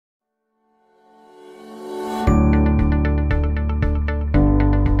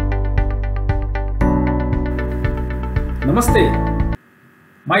Namaste,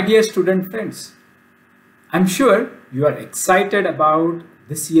 my dear student friends. I'm sure you are excited about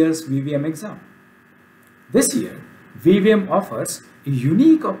this year's VVM exam. This year, VVM offers a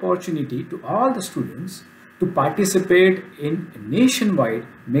unique opportunity to all the students to participate in a nationwide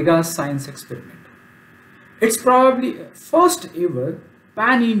mega science experiment. It's probably a first ever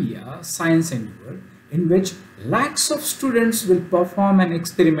pan-India science endeavor in which lakhs of students will perform an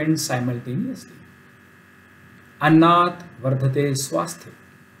experiment simultaneously. Annat Vardhate Swasthya.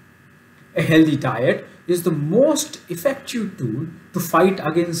 A healthy diet is the most effective tool to fight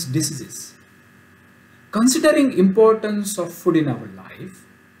against diseases. Considering importance of food in our life,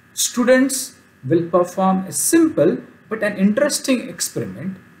 students will perform a simple but an interesting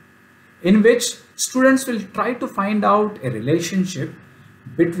experiment in which students will try to find out a relationship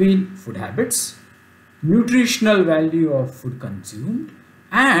between food habits, nutritional value of food consumed,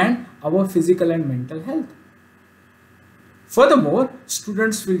 and our physical and mental health. Furthermore,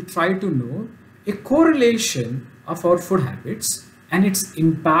 students will try to know a correlation of our food habits and its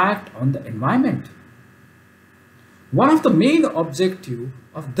impact on the environment. One of the main objectives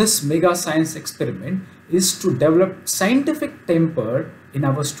of this mega science experiment is to develop scientific temper in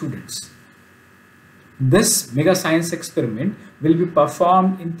our students. This mega science experiment will be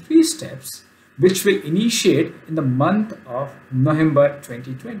performed in 3 steps, which will initiate in the month of November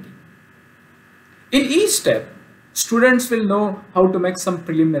 2020. In each step, students will know how to make some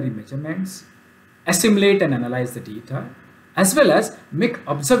preliminary measurements, assimilate and analyze the data, as well as make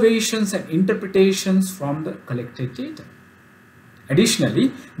observations and interpretations from the collected data.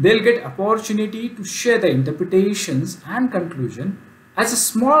 Additionally, they'll get opportunity to share the interpretations and conclusion as a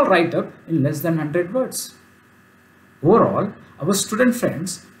small write-up in less than 100 words. Overall, our student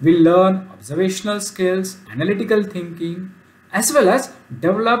friends will learn observational skills, analytical thinking, as well as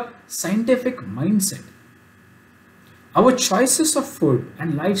develop scientific mindset. Our choices of food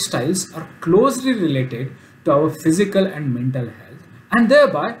and lifestyles are closely related to our physical and mental health and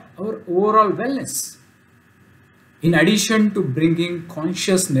thereby our overall wellness. In addition to bringing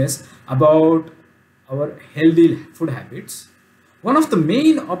consciousness about our healthy food habits, one of the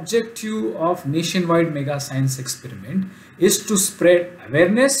main objectives of nationwide mega science experiment is to spread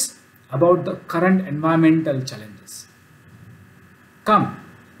awareness about the current environmental challenges. Come,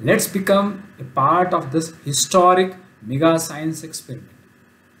 let's become a part of this historic mega science experiment.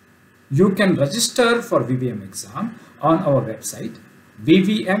 You can register for VVM exam on our website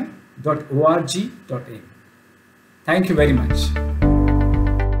vvm.org.in. Thank you very much.